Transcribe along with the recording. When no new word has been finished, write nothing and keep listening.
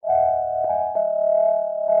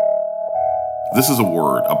This is A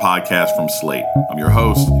Word, a podcast from Slate. I'm your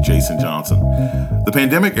host, Jason Johnson. The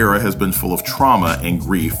pandemic era has been full of trauma and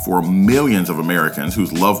grief for millions of Americans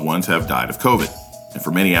whose loved ones have died of COVID. And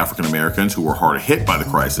for many African Americans who were hard hit by the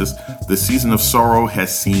crisis, this season of sorrow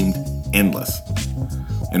has seemed endless.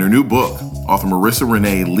 In her new book, author Marisa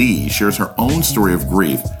Renee Lee shares her own story of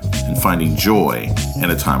grief and finding joy in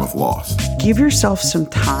a time of loss. Give yourself some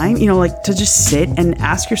time, to just sit and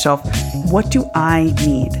ask yourself, what do I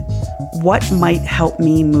need? What might help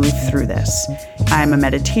me move through this? I'm a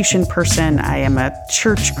meditation person. I am a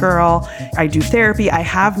church girl. I do therapy. I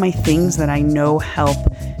have my things that I know help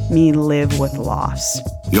me live with loss.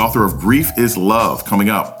 The author of Grief is Love, coming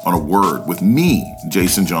up on A Word with me,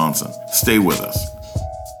 Jason Johnson. Stay with us.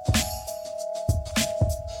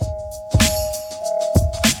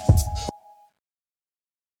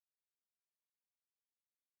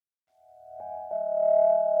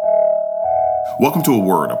 Welcome to A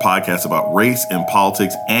Word, a podcast about race and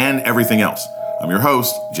politics and everything else. I'm your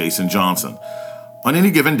host, Jason Johnson. On any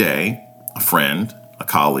given day, a friend, a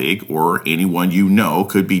colleague, or anyone you know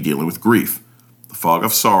could be dealing with grief. The fog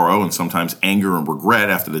of sorrow and sometimes anger and regret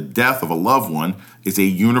after the death of a loved one is a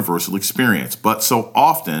universal experience, but so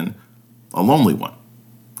often a lonely one.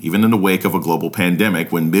 Even in the wake of a global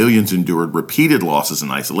pandemic, when millions endured repeated losses in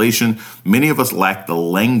isolation, many of us lack the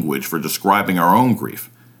language for describing our own grief,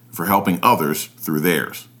 for helping others through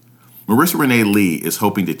theirs. Marisa Renee Lee is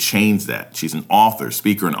hoping to change that. She's an author,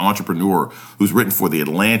 speaker, and entrepreneur who's written for The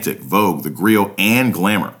Atlantic, Vogue, The Griot, and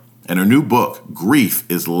Glamour. And her new book, Grief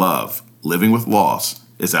is Love, Living with Loss,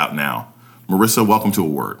 is out now. Marisa, welcome to A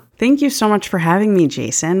Word. Thank you so much for having me,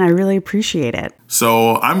 Jason. I really appreciate it.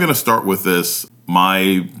 So I'm going to start with this.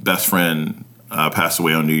 My best friend passed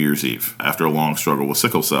away on New Year's Eve after a long struggle with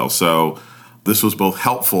sickle cell. So this was both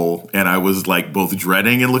helpful and I was both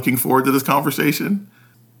dreading and looking forward to this conversation.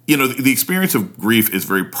 The experience of grief is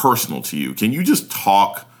very personal to you. Can you just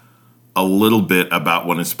talk a little bit about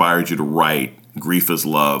what inspired you to write Grief is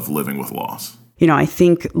Love, Living with Loss? I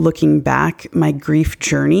think looking back, my grief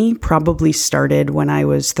journey probably started when I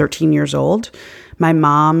was 13 years old. My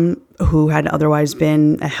mom, who had otherwise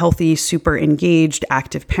been a healthy, super engaged,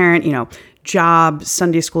 active parent, job,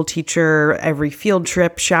 Sunday school teacher, every field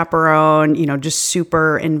trip, chaperone, just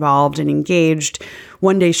super involved and engaged.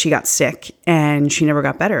 One day she got sick and she never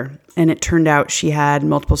got better. And it turned out she had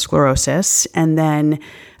multiple sclerosis. And then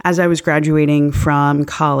as I was graduating from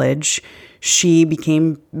college, she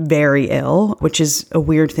became very ill, which is a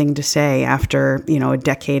weird thing to say after, a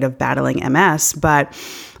decade of battling MS. But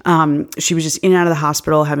she was just in and out of the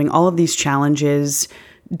hospital, having all of these challenges.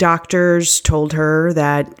 Doctors told her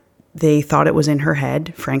that they thought it was in her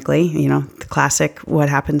head, frankly, the classic, what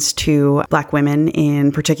happens to Black women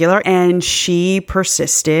in particular. And she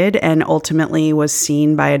persisted and ultimately was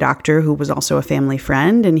seen by a doctor who was also a family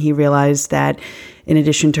friend. And he realized that in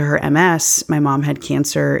addition to her MS, my mom had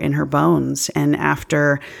cancer in her bones. And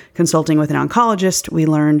after consulting with an oncologist, we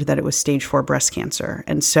learned that it was stage 4 breast cancer.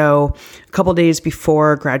 And so a couple days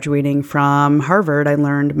before graduating from Harvard, I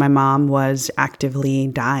learned my mom was actively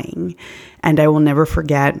dying. And I will never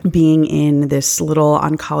forget being in this little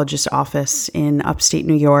oncologist office in upstate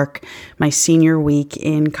New York, my senior week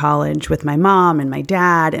in college with my mom and my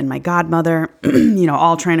dad and my godmother,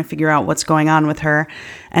 all trying to figure out what's going on with her.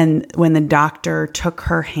 And when the doctor took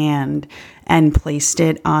her hand and placed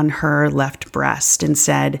it on her left breast and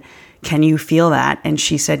said, "Can you feel that?" And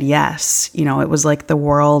she said, yes. It was like the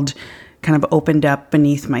world kind of opened up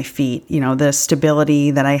beneath my feet. The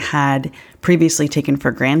stability that I had previously taken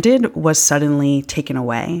for granted was suddenly taken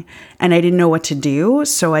away. And I didn't know what to do.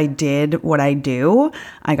 So I did what I do.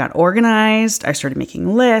 I got organized. I started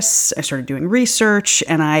making lists. I started doing research.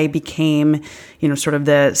 And I became, sort of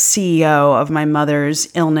the CEO of my mother's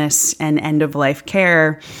illness and end of life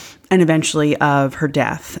care, and eventually of her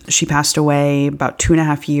death. She passed away about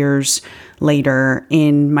 2.5 years later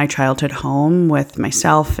in my childhood home with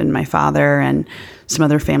myself and my father and some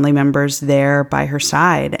other family members there by her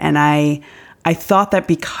side. And I thought that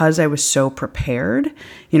because I was so prepared,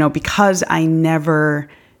 because I never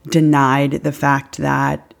denied the fact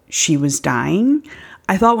that she was dying,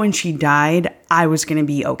 I thought when she died, I was going to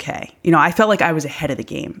be okay. I felt like I was ahead of the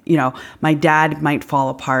game. My dad might fall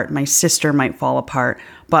apart, my sister might fall apart,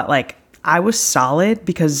 but I was solid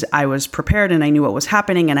because I was prepared and I knew what was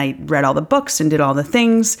happening and I read all the books and did all the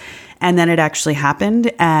things. And then it actually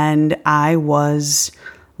happened and I was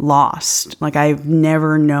lost. I've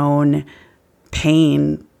never known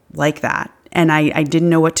pain like that. And I didn't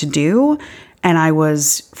know what to do. And I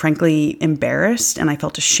was frankly embarrassed and I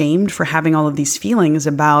felt ashamed for having all of these feelings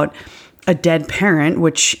about a dead parent,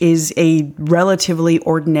 which is a relatively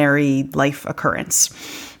ordinary life occurrence.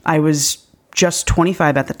 I was just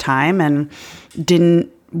 25 at the time and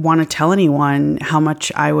didn't want to tell anyone how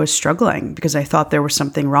much I was struggling because I thought there was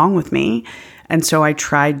something wrong with me. And so I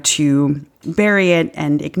tried to bury it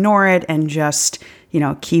and ignore it and just,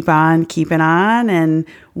 keep on keeping on, and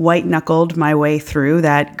white knuckled my way through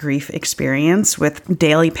that grief experience with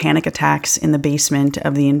daily panic attacks in the basement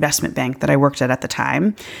of the investment bank that I worked at the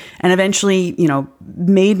time. And eventually,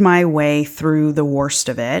 made my way through the worst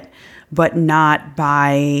of it, but not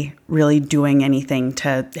by really doing anything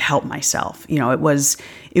to help myself. It was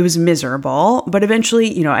miserable, but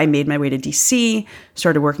eventually, I made my way to DC,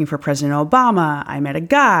 started working for President Obama. I met a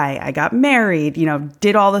guy, I got married,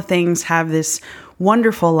 did all the things, have this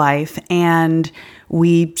wonderful life. And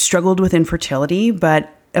we struggled with infertility,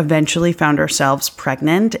 but eventually found ourselves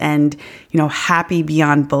pregnant and, happy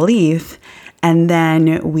beyond belief. And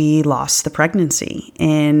then we lost the pregnancy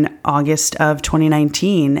in August of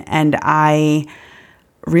 2019. And I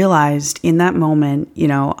realized in that moment,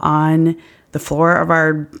 on the floor of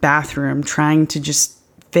our bathroom, trying to just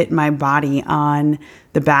fit my body on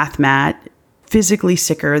the bath mat, physically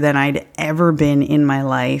sicker than I'd ever been in my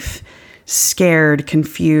life, scared,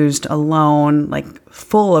 confused, alone, like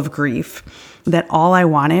full of grief, that all I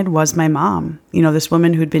wanted was my mom, this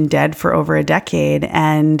woman who'd been dead for over a decade.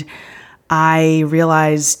 And I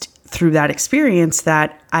realized through that experience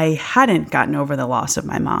that I hadn't gotten over the loss of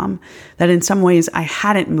my mom, that in some ways I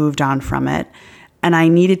hadn't moved on from it. And I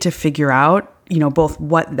needed to figure out, both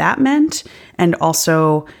what that meant and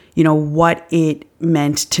also, what it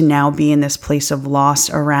meant to now be in this place of loss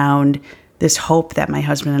around this hope that my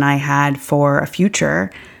husband and I had for a future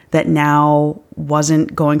that now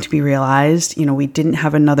wasn't going to be realized. We didn't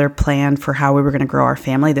have another plan for how we were going to grow our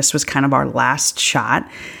family. This was kind of our last shot.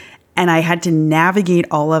 And I had to navigate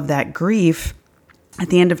all of that grief at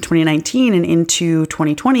the end of 2019 and into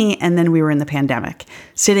 2020. And then we were in the pandemic,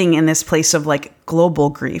 sitting in this place of global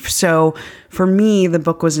grief. So for me, the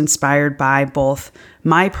book was inspired by both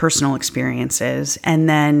my personal experiences and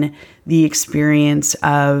then the experience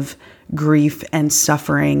of grief and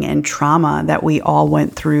suffering and trauma that we all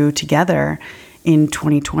went through together in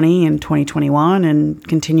 2020 and 2021 and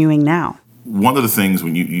continuing now. One of the things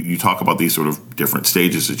when you talk about these sort of different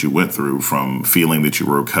stages that you went through, from feeling that you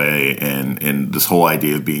were okay and this whole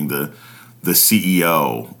idea of being the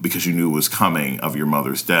CEO because you knew it was coming of your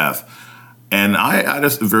mother's death. And I had a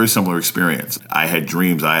very similar experience. I had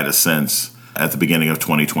dreams, I had a sense at the beginning of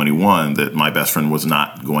 2021 that my best friend was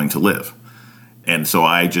not going to live. And so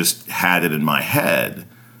I just had it in my head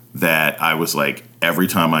that I was like, every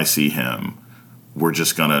time I see him, we're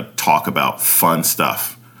just going to talk about fun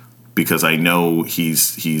stuff. Because I know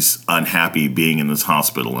he's unhappy being in this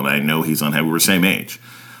hospital, and I know he's unhappy. We were the same age.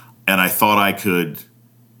 And I thought I could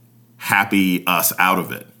happy us out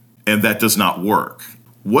of it. And that does not work.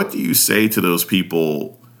 What do you say to those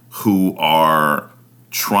people who are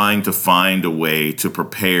trying to find a way to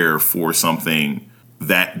prepare for something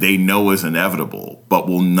that they know is inevitable, but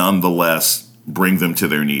will nonetheless bring them to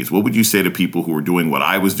their knees? What would you say to people who are doing what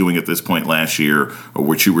I was doing at this point last year, or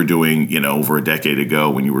what you were doing, over a decade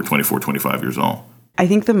ago when you were 24, 25 years old? I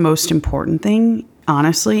think the most important thing,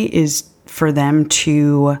 honestly, is for them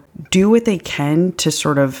to do what they can to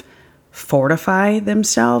sort of fortify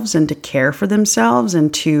themselves and to care for themselves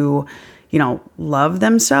and to, love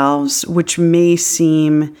themselves, which may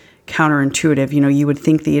seem counterintuitive. You would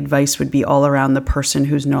think the advice would be all around the person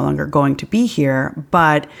who's no longer going to be here.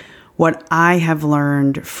 But what I have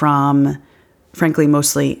learned from, frankly,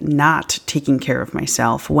 mostly not taking care of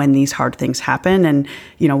myself when these hard things happen and,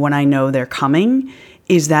 when I know they're coming,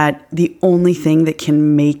 is that the only thing that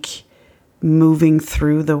can make moving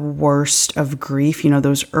through the worst of grief,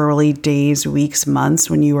 those early days, weeks, months,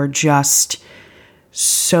 when you are just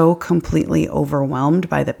so completely overwhelmed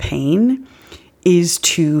by the pain, is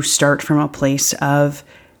to start from a place of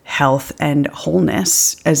health and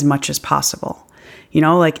wholeness as much as possible.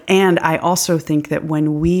 And I also think that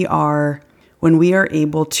when we are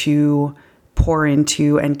able to pour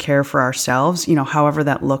into and care for ourselves, however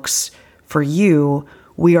that looks for you,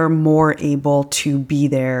 we are more able to be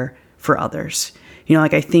there for others.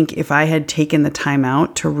 I think if I had taken the time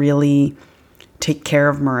out to really take care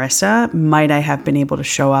of Marissa, might I have been able to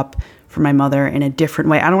show up for my mother in a different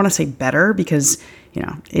way? I don't want to say better because,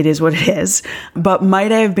 it is what it is, but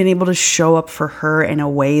might I have been able to show up for her in a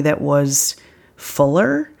way that was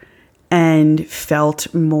fuller and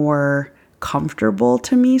felt more comfortable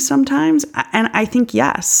to me sometimes? And I think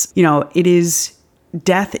yes.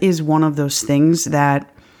 Death is one of those things that,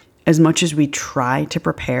 as much as we try to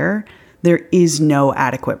prepare, there is no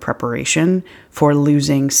adequate preparation for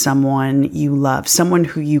losing someone you love, someone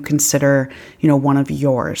who you consider, one of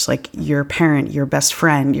yours, like your parent, your best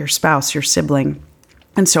friend, your spouse, your sibling.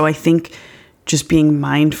 And so I think just being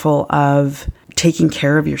mindful of taking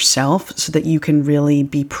care of yourself so that you can really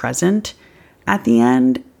be present at the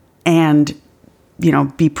end and,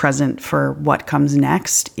 be present for what comes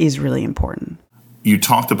next is really important. You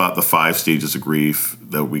talked about the 5 stages of grief,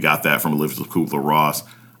 that we got that from Elizabeth Kubler-Ross.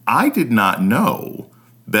 I did not know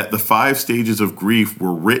that the 5 stages of grief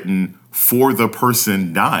were written for the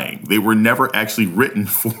person dying. They were never actually written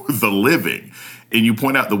for the living. And you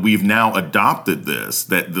point out that we've now adopted this,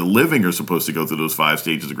 that the living are supposed to go through those 5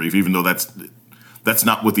 stages of grief, even though that's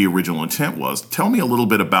not what the original intent was. Tell me a little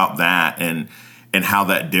bit about that and how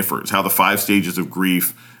that differs, how the 5 stages of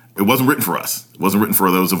grief, it wasn't written for us. It wasn't written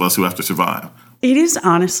for those of us who have to survive. It is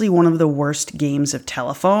honestly one of the worst games of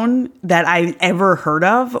telephone that I've ever heard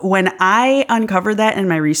of. When I uncovered that in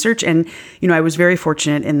my research, and, I was very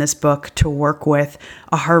fortunate in this book to work with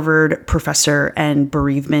a Harvard professor and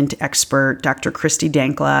bereavement expert, Dr. Christy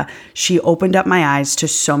Dankla. She opened up my eyes to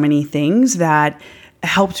so many things that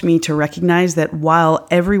helped me to recognize that while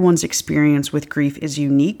everyone's experience with grief is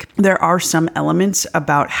unique, there are some elements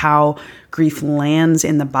about how grief lands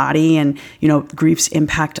in the body and, grief's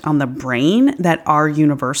impact on the brain that are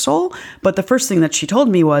universal. But the first thing that she told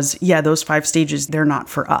me was, those 5 stages, they're not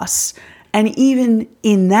for us. And even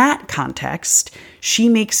in that context, she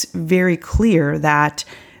makes very clear that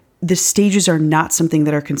the stages are not something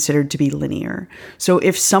that are considered to be linear. So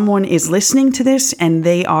if someone is listening to this and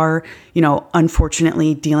they are,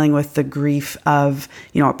 unfortunately dealing with the grief of,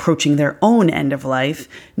 approaching their own end of life,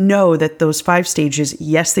 know that those 5 stages,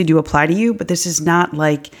 yes, they do apply to you, but this is not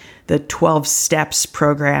like the 12 steps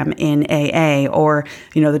program in AA or,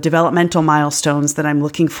 the developmental milestones that I'm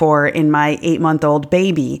looking for in my 8-month-old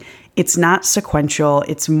baby. It's not sequential.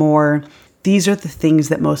 It's more, these are the things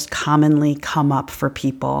that most commonly come up for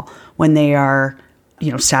people when they are,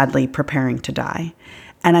 sadly preparing to die.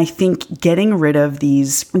 And I think getting rid of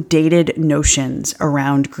these dated notions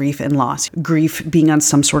around grief and loss, grief being on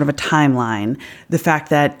some sort of a timeline, the fact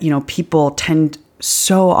that, people tend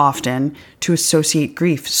so often to associate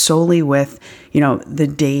grief solely with,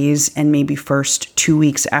 the days and maybe first 2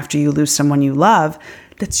 weeks after you lose someone you love,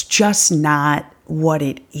 that's just not what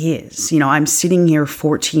it is. I'm sitting here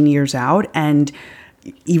 14 years out, and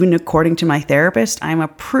even according to my therapist, I'm a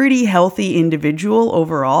pretty healthy individual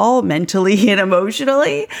overall, mentally and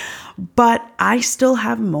emotionally, but I still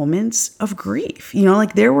have moments of grief.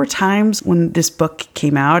 There were times when this book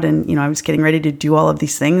came out and, I was getting ready to do all of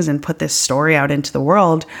these things and put this story out into the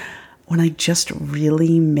world when I just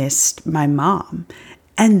really missed my mom.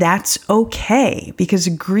 And that's okay, because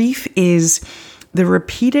grief is the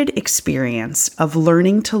repeated experience of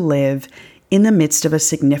learning to live in the midst of a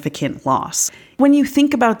significant loss. When you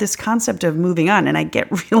think about this concept of moving on, and I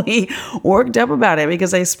get really worked up about it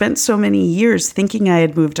because I spent so many years thinking I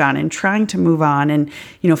had moved on and trying to move on and,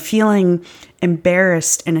 feeling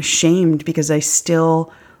embarrassed and ashamed because I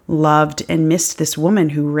still loved and missed this woman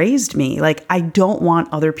who raised me. I don't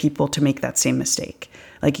want other people to make that same mistake.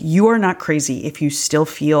 You are not crazy if you still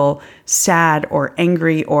feel sad or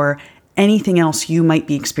angry or anything else you might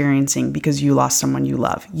be experiencing because you lost someone you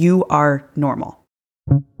love. You are normal.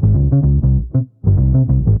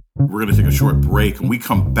 We're going to take a short break. When we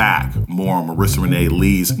come back, more on Marisa Renee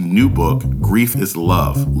Lee's new book, Grief is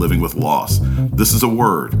Love, Living with Loss. This is A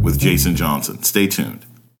Word with Jason Johnson. Stay tuned.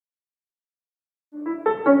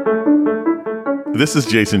 This is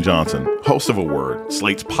Jason Johnson, host of A Word,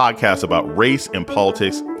 Slate's podcast about race and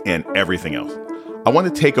politics and everything else. I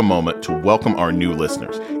want to take a moment to welcome our new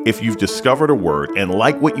listeners. If you've discovered A Word and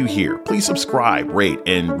like what you hear, please subscribe, rate,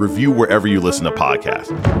 and review wherever you listen to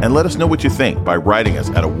podcasts. And let us know what you think by writing us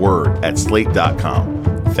at aword@slate.com.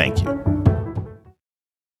 Thank you.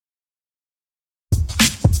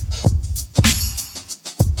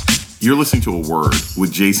 You're listening to A Word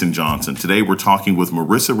with Jason Johnson. Today we're talking with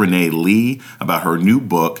Marisa Renee Lee about her new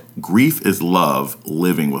book, Grief is Love,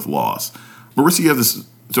 Living with Loss. Marisa, you have this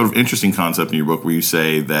sort of interesting concept in your book where you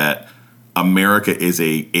say that America is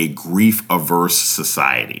a grief-averse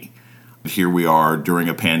society. Here we are during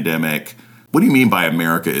a pandemic. What do you mean by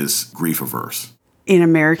America is grief-averse? In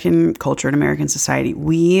American culture, in American society,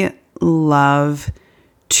 we love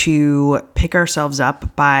to pick ourselves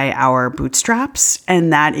up by our bootstraps,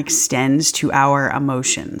 and that extends to our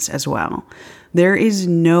emotions as well. There is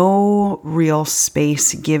no real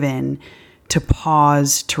space given to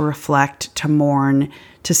pause, to reflect, to mourn,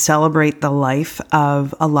 to celebrate the life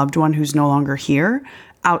of a loved one who's no longer here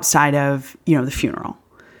outside of, the funeral.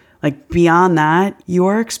 Like beyond that, you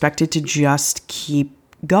are expected to just keep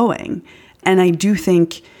going. And I do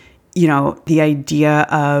think, the idea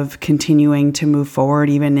of continuing to move forward,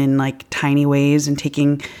 even in like tiny ways and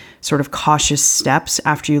taking sort of cautious steps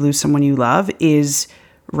after you lose someone you love is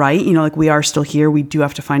right. Like we are still here. We do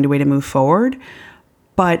have to find a way to move forward,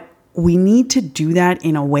 but we need to do that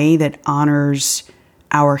in a way that honors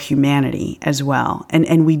our humanity as well.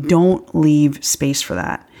 And we don't leave space for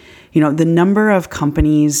that. The number of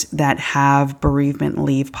companies that have bereavement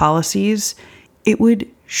leave policies, it would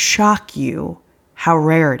shock you how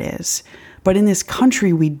rare it is. But in this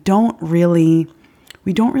country, we don't really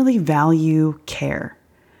value care.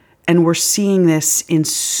 And we're seeing this in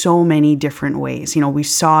so many different ways. We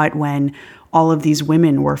saw it when all of these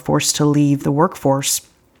women were forced to leave the workforce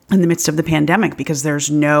in the midst of the pandemic because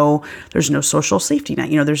there's no social safety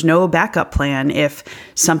net. There's no backup plan. If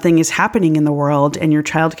something is happening in the world and your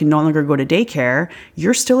child can no longer go to daycare,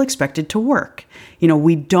 you're still expected to work.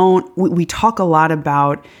 We talk a lot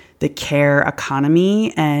about the care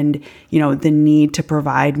economy and, the need to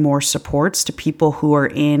provide more supports to people who are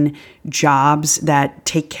in jobs that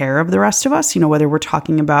take care of the rest of us, whether we're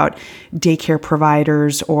talking about daycare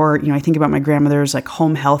providers or, I think about my grandmother's like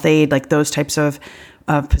home health aide, like those types of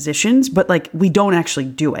positions, but like we don't actually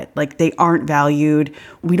do it. Like they aren't valued.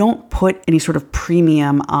 We don't put any sort of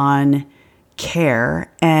premium on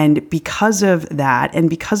care. And because of that, and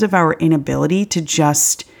because of our inability to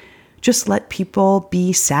just let people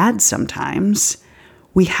be sad sometimes,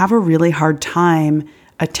 we have a really hard time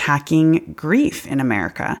attacking grief in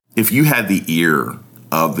America. If you had the ear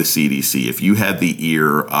of the CDC, if you had the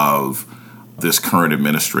ear of this current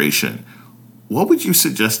administration, what would you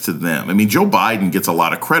suggest to them? I mean, Joe Biden gets a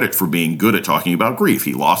lot of credit for being good at talking about grief.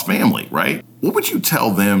 He lost family, right? What would you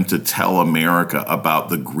tell them to tell America about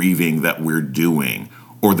the grieving that we're doing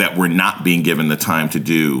or that we're not being given the time to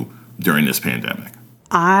do during this pandemic?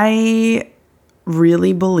 I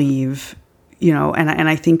really believe, and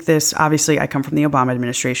I think this, obviously I come from the Obama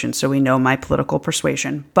administration, so we know my political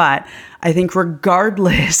persuasion, but I think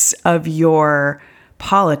regardless of your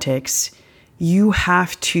politics, you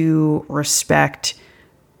have to respect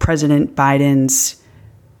President Biden's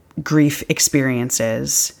grief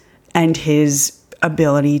experiences and his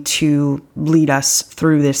ability to lead us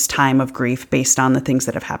through this time of grief based on the things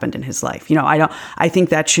that have happened in his life. I think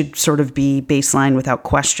that should sort of be baseline without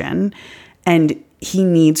question. And he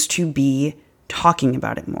needs to be talking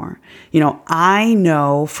about it more. I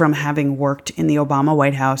know from having worked in the Obama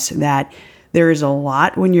White House that there is a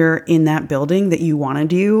lot when you're in that building that you want to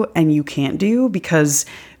do and you can't do because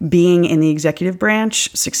being in the executive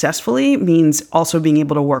branch successfully means also being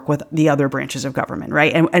able to work with the other branches of government,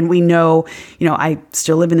 right? And we know, I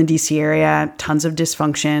still live in the DC area, tons of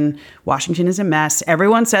dysfunction. Washington is a mess.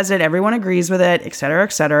 Everyone says it. Everyone agrees with it, et cetera,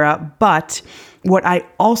 et cetera. But what I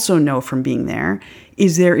also know from being there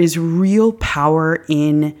is real power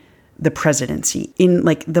in the presidency, in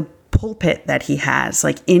like the pulpit that he has,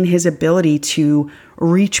 like in his ability to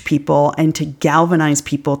reach people and to galvanize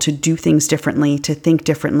people to do things differently, to think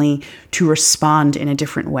differently, to respond in a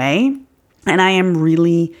different way. And I am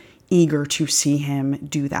really eager to see him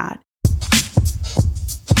do that.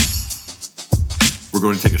 We're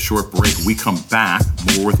going to take a short break. We come back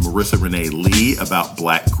more with Marisa Renee Lee about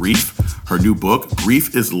Black grief. Her new book,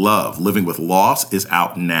 Grief is Love, Living with Loss, is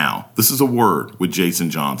out now. This is A Word with Jason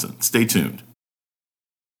Johnson. Stay tuned.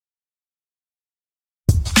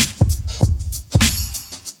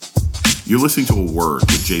 You're listening to A Word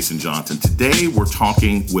with Jason Johnson. Today, we're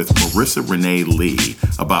talking with Marisa Renee Lee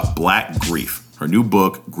about Black grief. Her new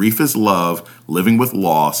book, Grief is Love, Living with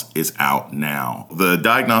Loss, is out now. The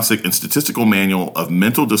Diagnostic and Statistical Manual of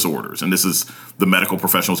Mental Disorders, and this is the medical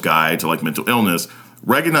professional's guide to like mental illness,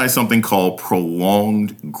 recognize something called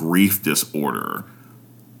prolonged grief disorder.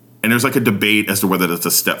 And there's like a debate as to whether that's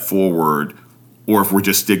a step forward or if we're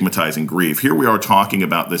just stigmatizing grief. Here we are talking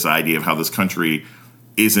about this idea of how this country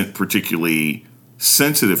isn't particularly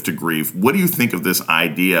sensitive to grief. What do you think of this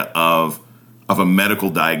idea of a medical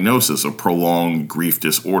diagnosis of prolonged grief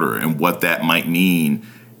disorder and what that might mean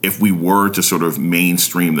if we were to sort of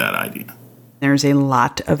mainstream that idea? There's a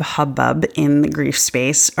lot of hubbub in the grief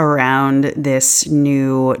space around this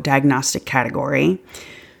new diagnostic category.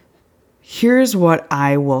 Here's what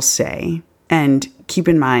I will say, and keep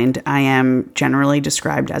in mind, I am generally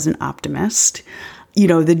described as an optimist. The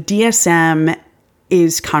DSM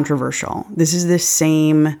is controversial. This is the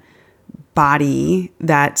same body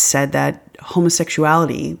that said that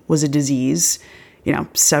homosexuality was a disease,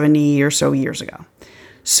 70 or so years ago.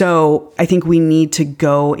 So I think we need to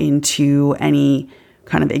go into any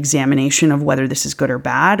kind of examination of whether this is good or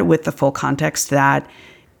bad with the full context that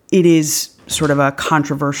it is sort of a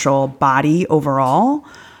controversial body overall.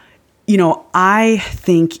 I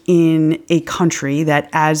think in a country that,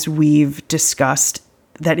 as we've discussed,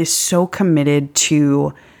 that is so committed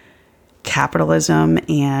to capitalism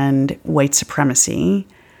and white supremacy,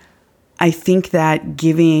 I think that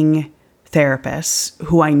giving therapists,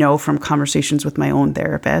 who I know from conversations with my own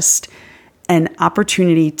therapist, an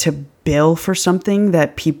opportunity to bill for something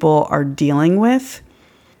that people are dealing with,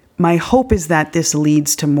 my hope is that this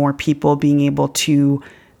leads to more people being able to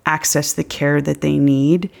access the care that they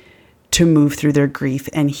need to move through their grief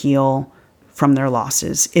and heal from their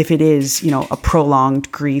losses, if it is, a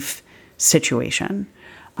prolonged grief situation.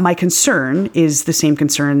 My concern is the same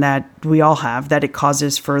concern that we all have, that it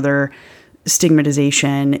causes further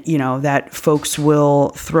stigmatization, that folks will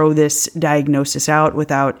throw this diagnosis out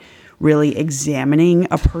without really examining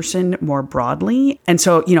a person more broadly. And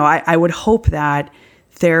so, I would hope that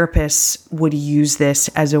therapists would use this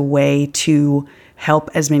as a way to help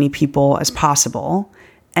as many people as possible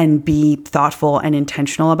and be thoughtful and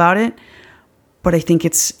intentional about it. But I think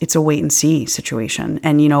it's a wait and see situation.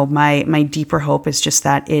 And, my deeper hope is just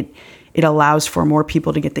that it allows for more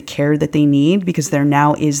people to get the care that they need, because there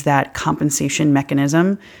now is that compensation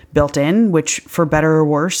mechanism built in, which, for better or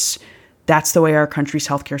worse, that's the way our country's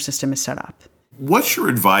healthcare system is set up. What's your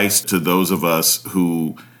advice to those of us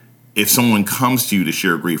who, if someone comes to you to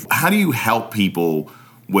share grief, how do you help people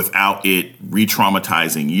without it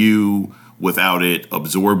re-traumatizing you, without it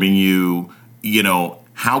absorbing you?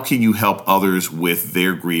 How can you help others with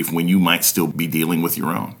their grief when you might still be dealing with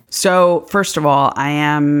your own? So first of all, I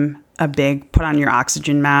am a big put on your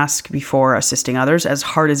oxygen mask before assisting others, as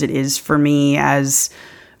hard as it is for me as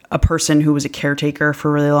a person who was a caretaker for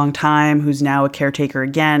a really long time, who's now a caretaker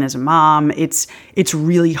again as a mom. It's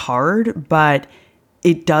really hard, but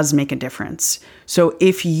it does make a difference. So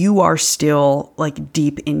if you are still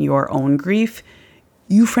deep in your own grief,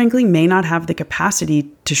 you frankly may not have the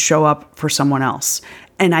capacity to show up for someone else.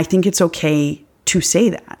 And I think it's okay to say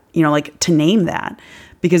that, to name that,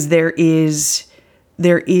 because there is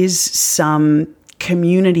some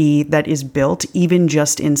community that is built even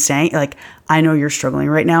just in saying, I know you're struggling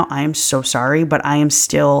right now. I am so sorry, but I am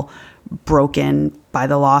still broken by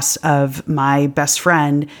the loss of my best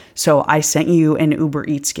friend. So I sent you an Uber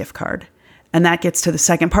Eats gift card. And that gets to the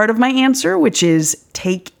second part of my answer, which is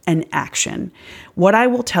take an action. What I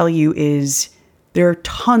will tell you is there are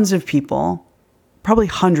tons of people, probably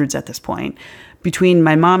hundreds at this point, between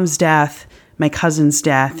my mom's death, my cousin's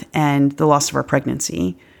death, and the loss of our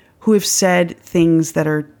pregnancy, who have said things that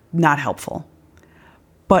are not helpful.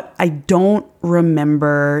 But I don't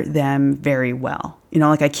remember them very well.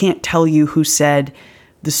 I can't tell you who said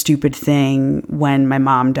the stupid thing when my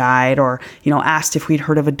mom died, or, asked if we'd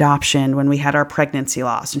heard of adoption when we had our pregnancy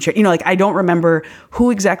loss. And, I don't remember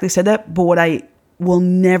who exactly said that, but what I will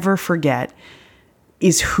never forget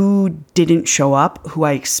is who didn't show up, who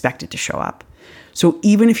I expected to show up. So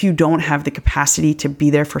even if you don't have the capacity to be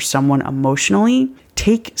there for someone emotionally,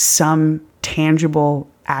 take some tangible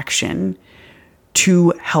action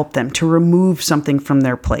to help them, to remove something from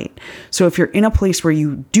their plate. So if you're in a place where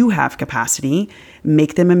you do have capacity,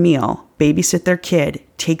 make them a meal, babysit their kid,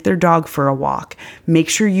 take their dog for a walk, make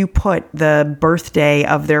sure you put the birthday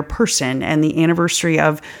of their person and the anniversary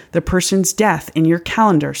of the person's death in your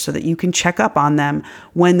calendar so that you can check up on them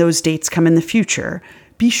when those dates come in the future.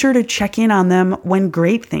 Be sure to check in on them when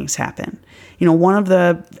great things happen. One of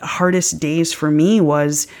the hardest days for me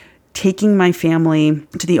was taking my family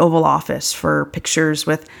to the Oval Office for pictures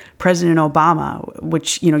with President Obama,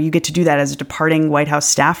 which, you get to do that as a departing White House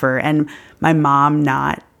staffer, and my mom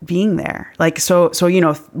not being there. So,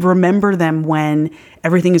 remember them when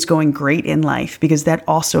everything is going great in life, because that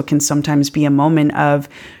also can sometimes be a moment of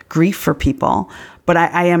grief for people. But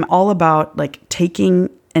I am all about taking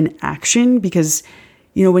an action, because,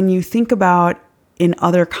 when you think about in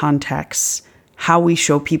other contexts, how we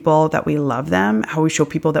show people that we love them, how we show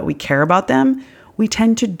people that we care about them, we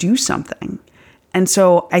tend to do something. And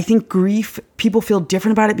so I think grief, people feel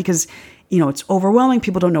different about it because, it's overwhelming.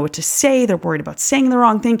 People don't know what to say. They're worried about saying the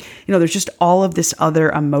wrong thing. There's just all of this other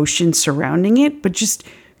emotion surrounding it. But just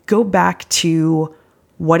go back to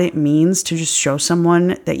what it means to just show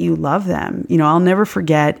someone that you love them. I'll never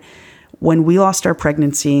forget when we lost our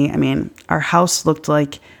pregnancy. Our house looked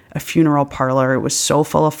like a funeral parlor. It was so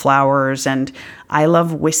full of flowers, and I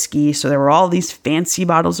love whiskey. So there were all these fancy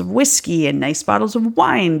bottles of whiskey and nice bottles of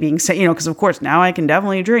wine being sent, because of course now I can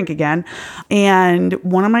definitely drink again. And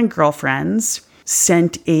one of my girlfriends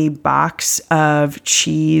sent a box of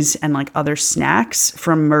cheese and other snacks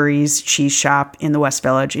from Murray's Cheese Shop in the West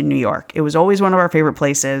Village in New York. It was always one of our favorite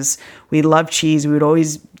places. We love cheese. We would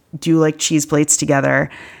always do like cheese plates together.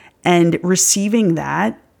 And receiving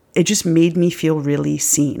that, it just made me feel really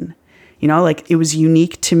seen. You know, like it was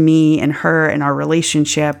unique to me and her and our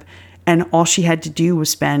relationship. And all she had to do was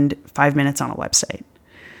spend 5 minutes on a website.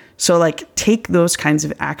 So like take those kinds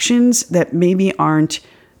of actions that maybe aren't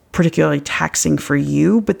particularly taxing for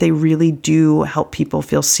you, but they really do help people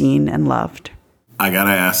feel seen and loved. I got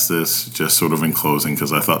to ask this just sort of in closing,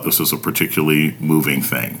 because I thought this was a particularly moving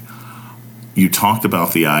thing. You talked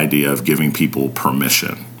about the idea of giving people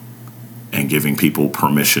permission and giving people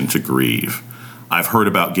permission to grieve. I've heard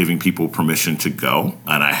about giving people permission to go,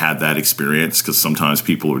 and I had that experience because sometimes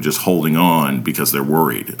people are just holding on because they're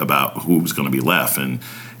worried about who's going to be left,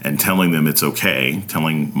 and telling them it's okay,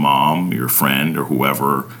 telling mom, your friend, or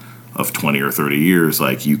whoever of 20 or 30 years,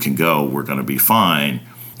 like, you can go, we're going to be fine.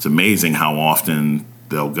 It's amazing how often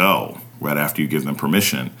they'll go right after you give them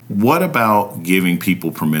permission. What about giving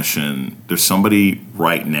people permission? There's somebody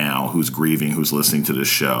right now who's grieving, who's listening to this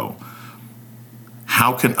show.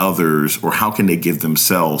 How can others, or how can they give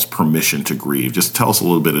themselves permission to grieve? Just tell us a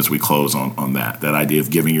little bit as we close on that idea of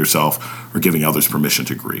giving yourself or giving others permission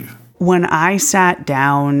to grieve. When I sat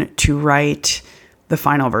down to write the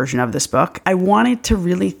final version of this book, I wanted to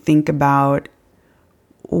really think about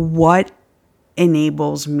what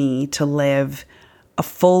enables me to live a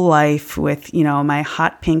full life with, you know, my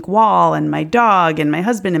hot pink wall and my dog and my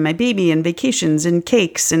husband and my baby and vacations and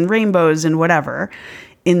cakes and rainbows and whatever,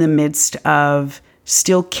 in the midst of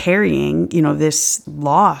still carrying, you know, this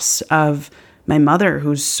loss of my mother,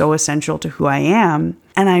 who's so essential to who I am.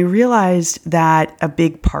 And I realized that a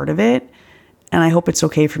big part of it, and I hope it's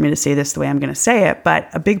okay for me to say this the way I'm going to say it, but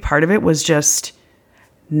a big part of it was just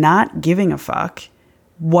not giving a fuck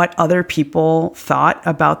what other people thought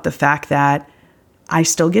about the fact that I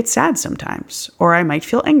still get sad sometimes, or I might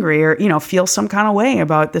feel angry, or, you know, feel some kind of way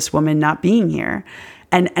about this woman not being here.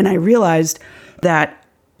 And I realized that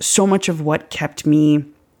so much of what kept me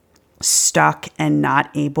stuck and not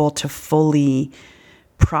able to fully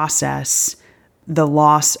process the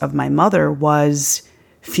loss of my mother was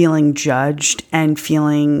feeling judged and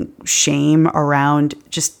feeling shame around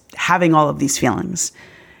just having all of these feelings.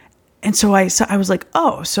 And so I was like,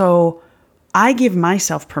 oh, so I give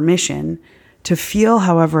myself permission to feel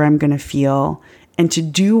however I'm going to feel and to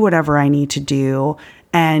do whatever I need to do.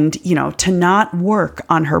 And, you know, to not work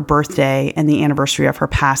on her birthday and the anniversary of her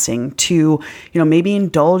passing, to, you know, maybe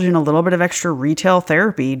indulge in a little bit of extra retail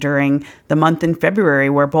therapy during the month in February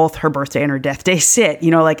where both her birthday and her death day sit.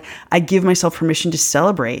 You know, like, I give myself permission to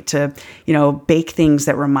celebrate, to, you know, bake things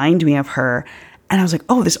that remind me of her. And I was like,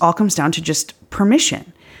 oh, this all comes down to just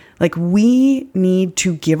permission. Like, we need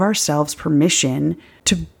to give ourselves permission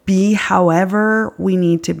to be however we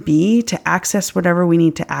need to be, to access whatever we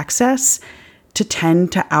need to access, to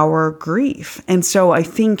tend to our grief. And so I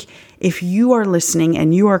think if you are listening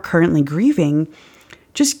and you are currently grieving,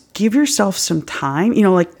 just give yourself some time, you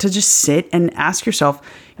know, like, to just sit and ask yourself,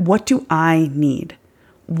 what do I need?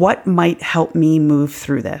 What might help me move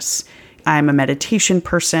through this? I'm a meditation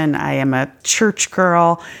person. I am a church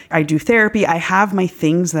girl. I do therapy. I have my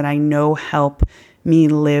things that I know help me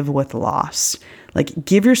live with loss. Like,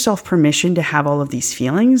 give yourself permission to have all of these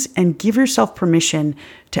feelings, and give yourself permission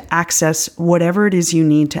to access whatever it is you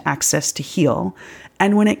need to access to heal.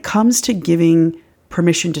 And when it comes to giving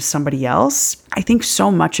permission to somebody else, I think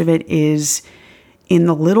so much of it is in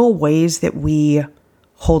the little ways that we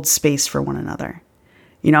hold space for one another.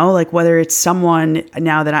 You know, like, whether it's someone,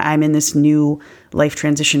 now that I'm in this new life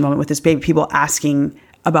transition moment with this baby, people asking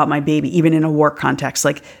about my baby, even in a work context,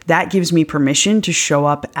 like, that gives me permission to show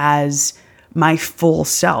up as my full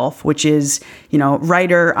self, which is, you know,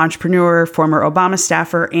 writer, entrepreneur, former Obama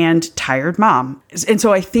staffer, and tired mom. And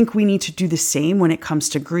so I think we need to do the same when it comes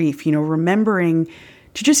to grief, you know, remembering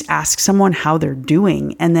to just ask someone how they're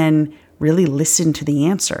doing and then really listen to the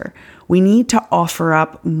answer. We need to offer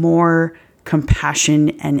up more compassion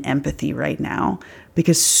and empathy right now,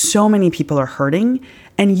 because so many people are hurting,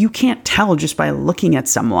 and you can't tell just by looking at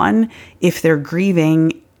someone if they're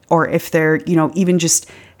grieving, or if they're, you know, even just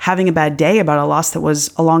having a bad day about a loss that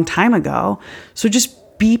was a long time ago. So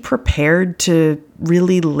just be prepared to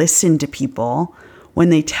really listen to people when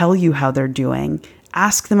they tell you how they're doing.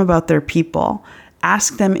 Ask them about their people.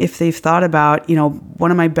 Ask them if they've thought about, you know, one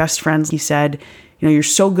of my best friends, he said, you know, you're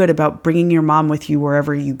so good about bringing your mom with you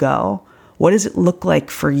wherever you go. What does it look like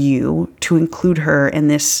for you to include her in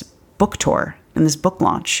this book tour, in this book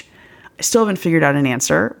launch? I still haven't figured out an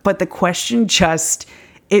answer, but the question just,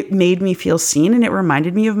 it made me feel seen, and it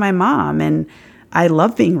reminded me of my mom. And I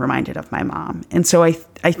love being reminded of my mom. And so I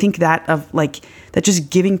think that just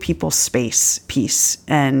giving people space, peace,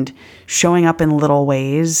 and showing up in little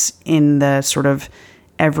ways in the sort of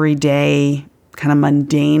everyday kind of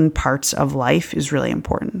mundane parts of life is really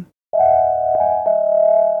important.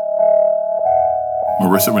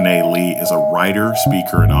 Marisa Renee Lee is a writer,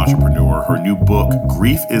 speaker, and entrepreneur. Her new book,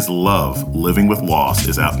 Grief is Love, Living with Loss,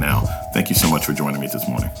 is out now. Thank you so much for joining me this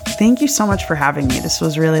morning. Thank you so much for having me. This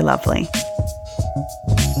was really lovely.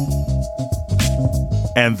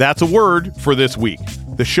 And that's a word for this week.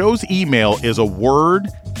 The show's email is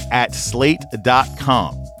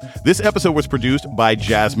aword@slate.com. This episode was produced by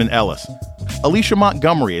Jasmine Ellis. Alicia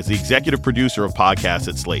Montgomery is the executive producer of podcasts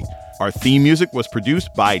at Slate. Our theme music was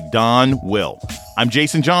produced by Don Will. I'm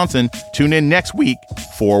Jason Johnson. Tune in next week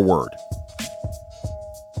for a word.